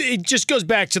 It just goes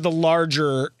back to the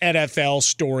larger NFL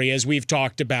story, as we've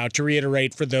talked about, to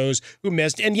reiterate for those who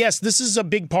missed. And yes, this is a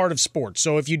big part of sports.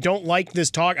 So if you don't like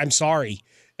this talk, I'm sorry.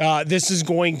 This is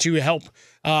going to help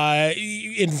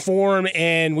inform,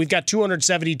 and we've got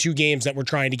 272 games that we're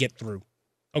trying to get through.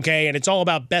 Okay, and it's all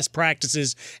about best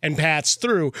practices and paths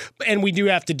through, and we do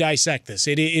have to dissect this.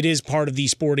 It is part of the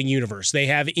sporting universe. They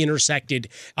have intersected,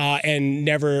 and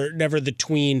never the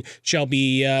tween shall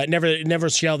be never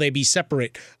shall they be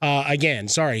separate again.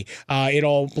 Sorry, it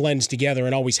all blends together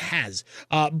and always has.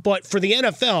 But for the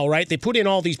NFL, right? They put in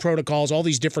all these protocols, all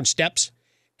these different steps,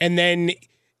 and then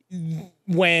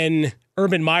when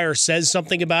Urban Meyer says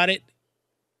something about it,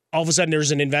 all of a sudden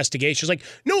there's an investigation. It's like,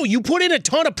 no, you put in a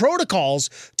ton of protocols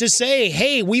to say,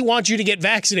 hey, we want you to get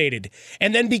vaccinated.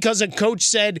 And then because a coach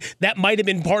said that might have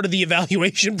been part of the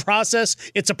evaluation process,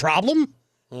 it's a problem?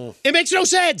 It makes no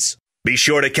sense. Be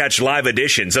sure to catch live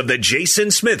editions of The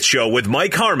Jason Smith Show with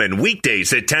Mike Harmon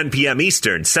weekdays at 10 p.m.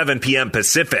 Eastern, 7 p.m.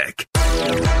 Pacific.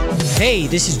 Hey,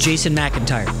 this is Jason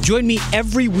McIntyre. Join me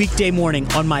every weekday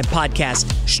morning on my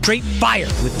podcast, Straight Fire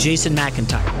with Jason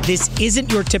McIntyre. This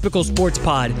isn't your typical sports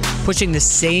pod pushing the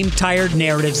same tired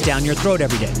narratives down your throat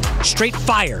every day. Straight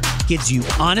Fire gives you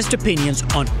honest opinions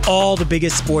on all the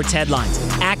biggest sports headlines,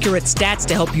 accurate stats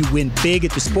to help you win big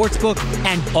at the sportsbook,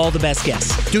 and all the best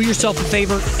guests. Do yourself a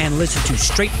favor and listen to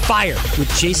Straight Fire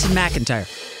with Jason McIntyre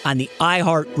on the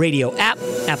iHeartRadio app,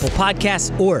 Apple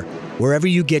Podcasts, or wherever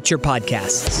you get your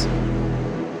podcasts.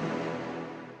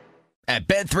 At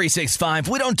Bet365,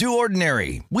 we don't do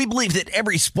ordinary. We believe that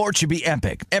every sport should be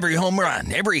epic. Every home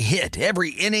run, every hit,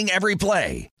 every inning, every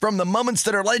play. From the moments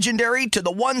that are legendary to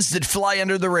the ones that fly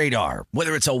under the radar.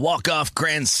 Whether it's a walk-off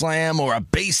grand slam or a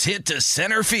base hit to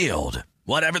center field.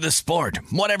 Whatever the sport,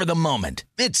 whatever the moment.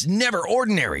 It's never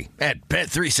ordinary at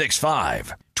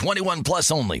Bet365. 21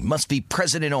 plus only. Must be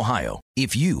present in Ohio.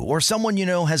 If you or someone you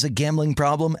know has a gambling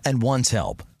problem and wants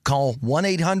help, call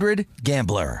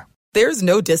 1-800-GAMBLER. There's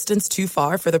no distance too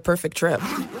far for the perfect trip.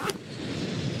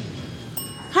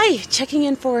 Hi, checking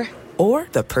in for... Or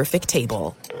the perfect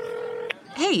table.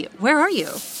 Hey, where are you?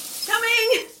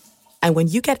 Coming! And when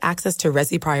you get access to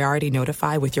Resi Priority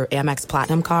Notify with your Amex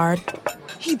Platinum card...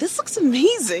 Hey, this looks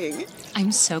amazing.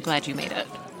 I'm so glad you made it.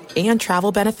 And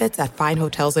travel benefits at fine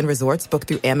hotels and resorts booked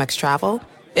through Amex Travel,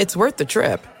 it's worth the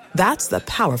trip. That's the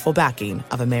powerful backing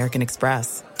of American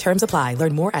Express. Terms apply.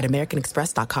 Learn more at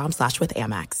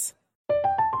americanexpress.com/withAmex.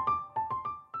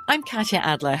 I'm Katya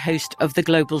Adler, host of The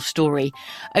Global Story.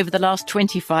 Over the last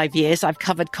 25 years, I've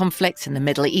covered conflicts in the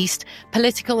Middle East,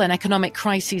 political and economic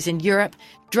crises in Europe,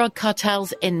 drug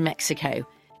cartels in Mexico.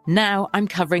 Now I'm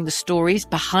covering the stories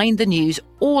behind the news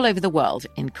all over the world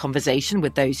in conversation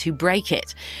with those who break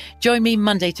it. Join me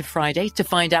Monday to Friday to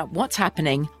find out what's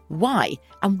happening, why,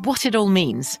 and what it all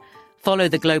means. Follow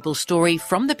The Global Story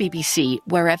from the BBC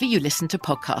wherever you listen to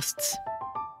podcasts.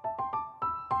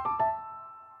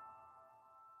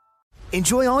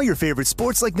 Enjoy all your favorite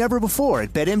sports like never before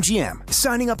at BetMGM.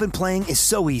 Signing up and playing is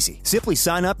so easy. Simply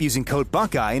sign up using code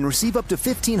Buckeye and receive up to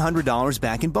 $1,500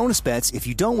 back in bonus bets if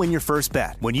you don't win your first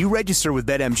bet. When you register with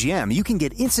BetMGM, you can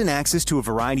get instant access to a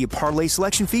variety of parlay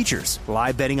selection features,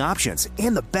 live betting options,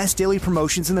 and the best daily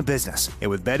promotions in the business.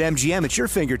 And with BetMGM at your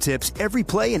fingertips, every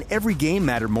play and every game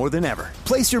matter more than ever.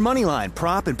 Place your moneyline,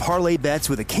 prop, and parlay bets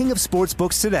with the king of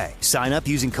sportsbooks today. Sign up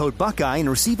using code Buckeye and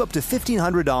receive up to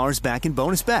 $1,500 back in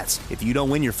bonus bets if you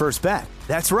don't win your first bet.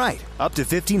 That's right, up to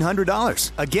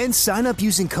 $1,500. Again, sign up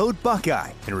using code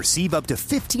Buckeye and receive up to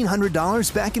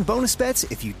 $1,500 back in bonus bets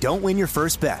if you don't win your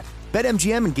first bet.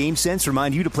 BetMGM and GameSense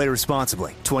remind you to play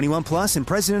responsibly. 21 plus and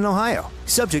present in Ohio.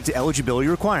 Subject to eligibility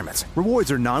requirements.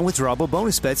 Rewards are non-withdrawable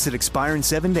bonus bets that expire in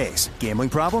 7 days. Gambling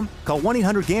problem? Call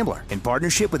 1-800-GAMBLER in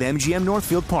partnership with MGM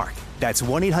Northfield Park. That's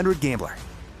 1-800-GAMBLER.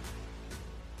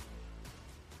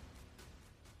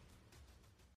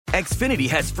 Xfinity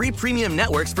has free premium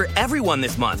networks for everyone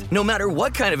this month, no matter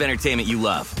what kind of entertainment you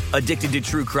love. Addicted to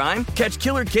true crime? Catch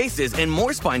killer cases and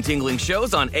more spine-tingling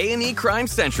shows on A&E Crime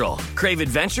Central. Crave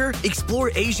adventure?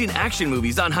 Explore Asian action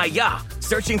movies on Hayya.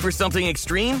 Searching for something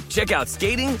extreme? Check out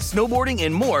skating, snowboarding,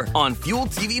 and more on Fuel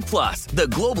TV Plus, the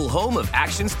global home of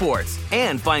action sports.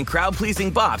 And find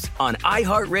crowd-pleasing bops on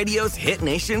iHeartRadio's Hit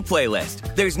Nation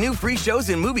playlist. There's new free shows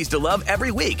and movies to love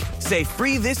every week. Say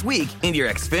free this week in your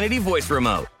Xfinity voice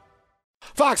remote.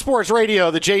 Fox Sports Radio,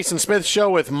 the Jason Smith Show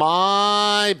with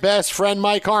my best friend,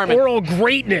 Mike Harmon. Oral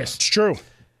greatness. It's true.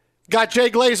 Got Jay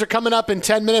Glazer coming up in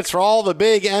 10 minutes for all the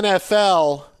big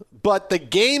NFL. But the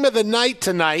game of the night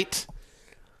tonight,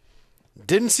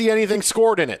 didn't see anything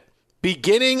scored in it.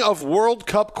 Beginning of World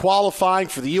Cup qualifying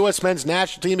for the U.S. men's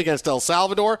national team against El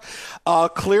Salvador.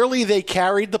 Clearly they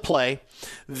carried the play.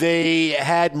 They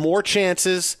had more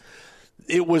chances.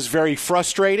 It was very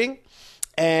frustrating.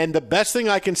 And the best thing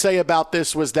I can say about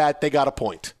this was that they got a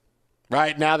point.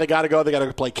 Right now they got to go. They got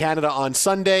to play Canada on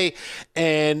Sunday,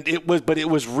 and it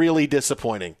was really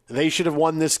disappointing. They should have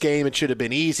won this game. It should have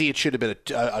been easy. It should have been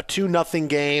a 2-0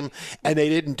 game, and they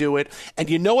didn't do it. And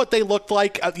you know what they looked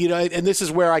like? And this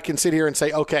is where I can sit here and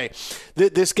say, okay,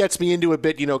 this gets me into a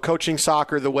bit. Coaching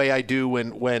soccer the way I do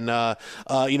when now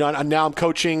I'm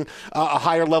coaching a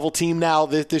higher level team now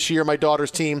this year, my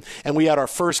daughter's team, and we had our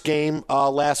first game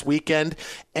last weekend.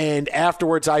 And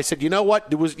afterwards, I said, you know what?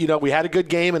 It was we had a good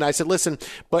game, and I said, listen.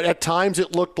 But at times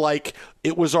it looked like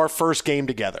it was our first game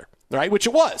together, right? Which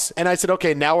it was. And I said,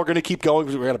 okay, now we're going to keep going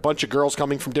because we got a bunch of girls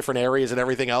coming from different areas and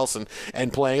everything else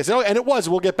and playing. I said, and it was.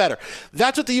 We'll get better.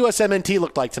 That's what the USMNT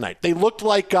looked like tonight. They looked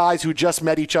like guys who just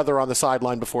met each other on the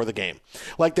sideline before the game.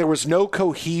 Like there was no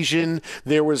cohesion.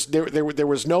 There was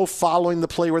no following the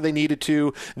play where they needed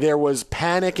to. There was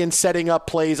panic in setting up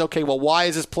plays. Okay, well, why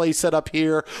is this play set up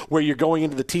here where you're going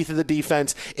into the teeth of the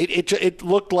defense? It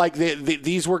looked like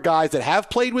these were guys that have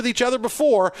played with each other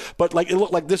before, but like it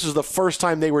looked like this was the first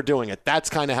time they were doing it. That's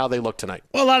kind of how they look tonight.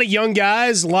 Well, a lot of young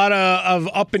guys, a lot of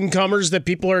up-and-comers that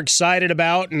people are excited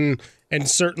about, and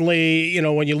certainly,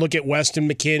 when you look at Weston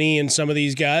McKinney and some of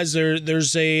these guys,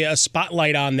 there's a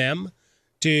spotlight on them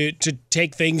to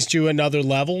take things to another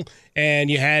level. And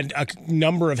you had a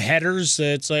number of headers.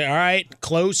 It's like, all right,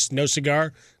 close, no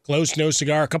cigar. Close, no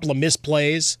cigar. A couple of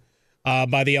misplays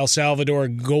by the El Salvador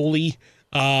goalie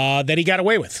that he got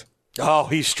away with. Oh,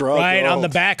 he struggled. Right, on the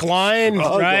back line,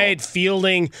 right,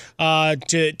 fielding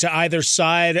to either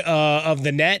side of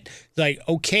the net. Like,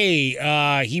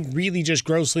 okay, he really just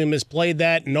grossly misplayed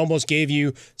that and almost gave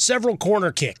you several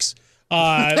corner kicks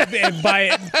by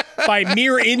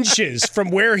mere inches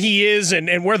from where he is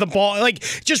and where the ball, like,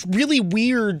 just really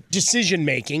weird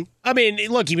decision-making. I mean,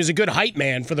 look, he was a good hype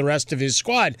man for the rest of his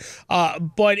squad,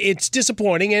 but it's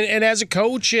disappointing. And as a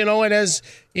coach, and as,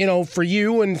 for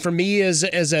you and for me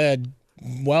as a,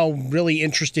 really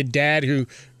interested dad who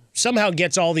somehow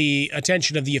gets all the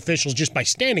attention of the officials just by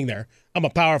standing there. I'm a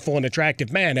powerful and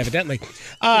attractive man, evidently.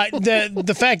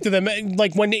 The fact of them,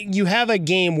 like when you have a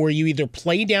game where you either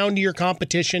play down to your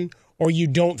competition or you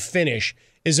don't finish,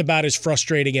 is about as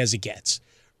frustrating as it gets,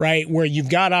 right? Where you've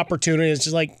got opportunities, it's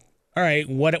just like, all right,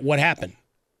 what happened?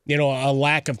 A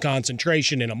lack of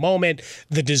concentration in a moment,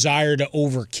 the desire to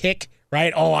overkick,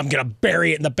 right? Oh, I'm going to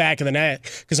bury it in the back of the net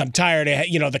because I'm tired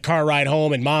of, the car ride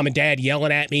home and mom and dad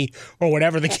yelling at me or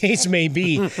whatever the case may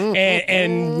be.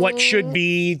 and what should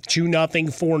be 2-0,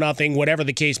 4-0, whatever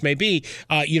the case may be,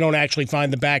 you don't actually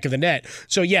find the back of the net.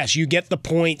 So, yes, you get the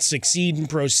point, succeed and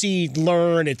proceed,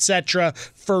 learn, etc.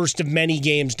 First of many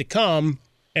games to come.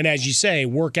 And as you say,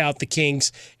 work out the kinks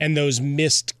and those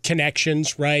missed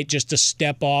connections, right? Just a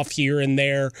step off here and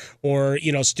there, or,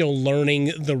 still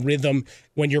learning the rhythm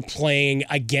when you're playing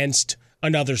against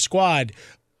another squad.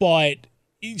 But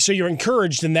so you're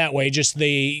encouraged in that way, just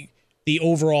the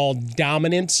overall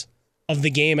dominance of the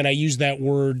game. And I use that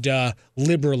word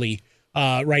liberally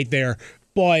right there.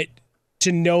 But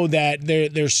to know that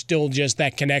there's still just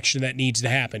that connection that needs to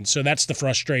happen. So that's the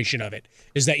frustration of it,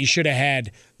 is that you should have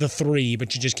had the 3,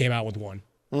 but you just came out with 1.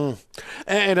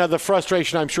 And the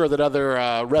frustration I'm sure that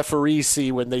other referees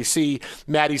see when they see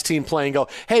Maddie's team playing, go,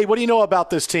 hey, what do you know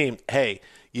about this team? Hey,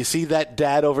 you see that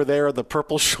dad over there in the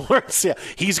purple shorts? Yeah,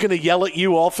 he's going to yell at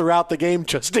you all throughout the game.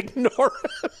 Just ignore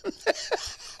him.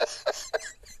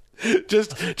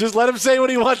 Just let him say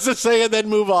what he wants to say and then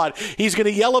move on. He's going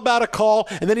to yell about a call,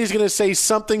 and then he's going to say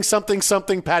something,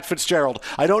 Pat Fitzgerald.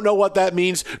 I don't know what that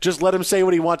means. Just let him say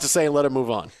what he wants to say and let him move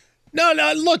on. No,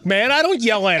 look, man, I don't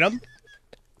yell at him.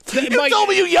 You told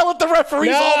me you yell at the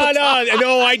referees all the time.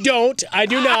 No, I don't. I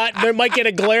do not. There might get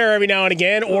a glare every now and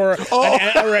again or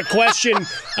a question.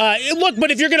 Look,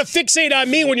 but if you're going to fixate on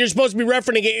me when you're supposed to be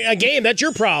refereeing a game, that's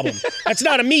your problem. That's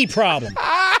not a me problem.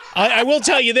 I will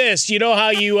tell you this. You know how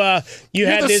you had this game?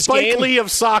 You're the Spike Lee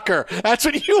of soccer. That's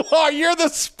what you are. You're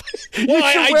the Well,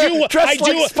 I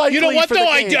do. You know what, though?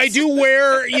 I do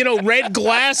wear, red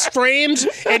glass frames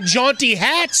and jaunty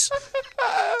hats.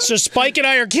 So Spike and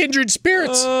I are kindred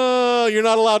spirits. Oh, you're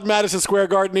not allowed Madison Square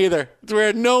Garden either. It's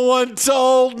where no one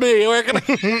told me. You're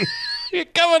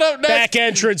coming up next. Back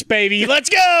entrance, baby. Let's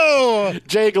go.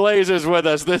 Jay Glazer's with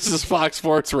us. This is Fox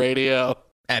Sports Radio.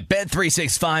 At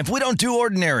Bet365, we don't do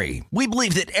ordinary. We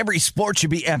believe that every sport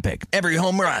should be epic. Every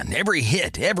home run, every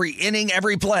hit, every inning,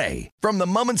 every play. From the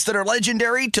moments that are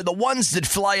legendary to the ones that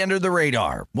fly under the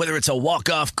radar. Whether it's a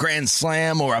walk-off grand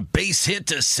slam or a base hit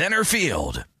to center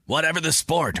field. Whatever the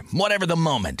sport, whatever the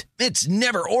moment. It's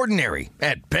never ordinary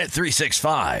at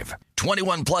Bet365.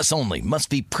 21 plus only. Must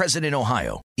be present in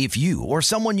Ohio. If you or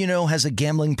someone you know has a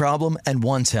gambling problem and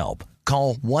wants help,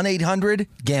 call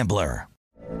 1-800-GAMBLER.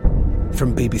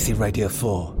 From BBC Radio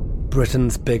 4,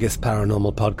 Britain's biggest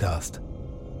paranormal podcast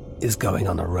is going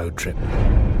on a road trip.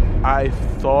 I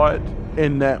thought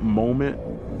in that moment,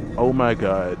 oh my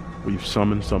God, we've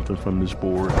summoned something from this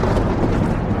board.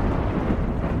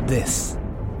 This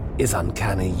is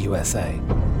Uncanny USA.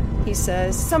 He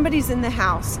says, somebody's in the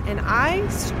house, and I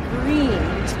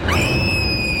screamed.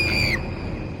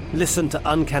 Listen to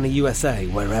Uncanny USA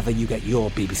wherever you get your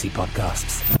BBC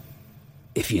podcasts,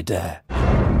 if you dare.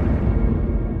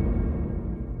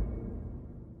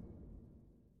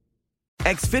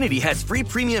 Xfinity has free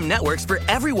premium networks for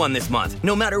everyone this month,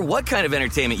 no matter what kind of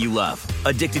entertainment you love.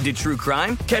 Addicted to true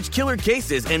crime? Catch killer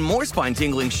cases and more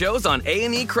spine-tingling shows on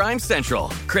A&E Crime Central.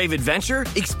 Crave adventure?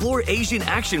 Explore Asian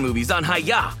action movies on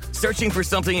Hi-Ya. Searching for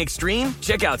something extreme?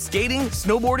 Check out skating,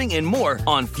 snowboarding, and more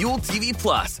on Fuel TV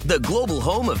Plus, the global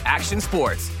home of action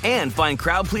sports. And find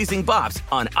crowd-pleasing bops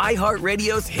on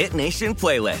iHeartRadio's Hit Nation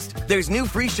playlist. There's new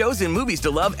free shows and movies to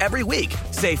love every week.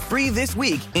 Say free this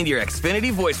week in your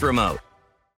Xfinity voice remote.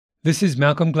 This is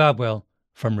Malcolm Gladwell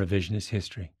from Revisionist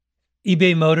History.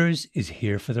 eBay Motors is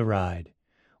here for the ride.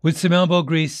 With some elbow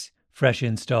grease, fresh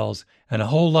installs, and a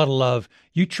whole lot of love,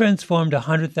 you transformed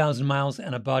 100,000 miles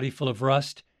and a body full of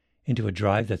rust into a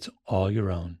drive that's all your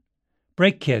own.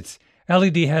 Brake kits,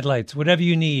 LED headlights, whatever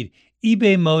you need,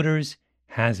 eBay Motors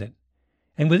has it.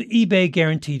 And with eBay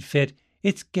Guaranteed Fit,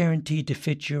 it's guaranteed to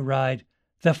fit your ride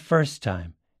the first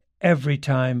time, every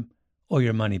time, or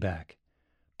your money back.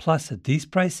 Plus, at these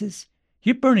prices,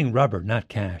 you're burning rubber, not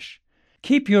cash.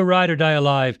 Keep your ride or die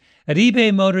alive at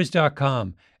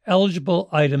ebaymotors.com. Eligible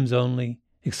items only.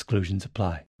 Exclusions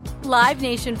apply. Live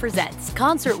Nation presents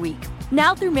Concert Week.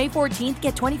 Now through May 14th,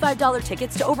 get $25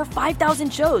 tickets to over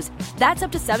 5,000 shows. That's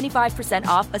up to 75%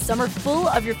 off a summer full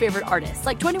of your favorite artists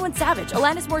like 21 Savage,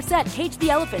 Alanis Morissette, Cage the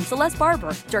Elephant, Celeste Barber,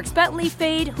 Dierks Bentley,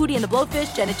 Fade, Hootie and the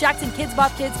Blowfish, Janet Jackson, Kidz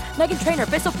Bop Kids, Meghan Trainor,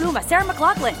 Peso Pluma, Sarah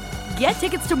McLachlan. Get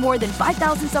tickets to more than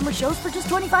 5,000 summer shows for just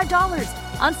 $25.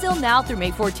 On sale now through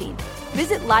May 14th.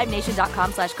 Visit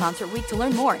LiveNation.com/Concert Week to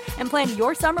learn more and plan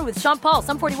your summer with Sean Paul,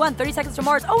 Sum 41, 30 Seconds to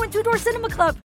Mars, and Two Door Cinema Club.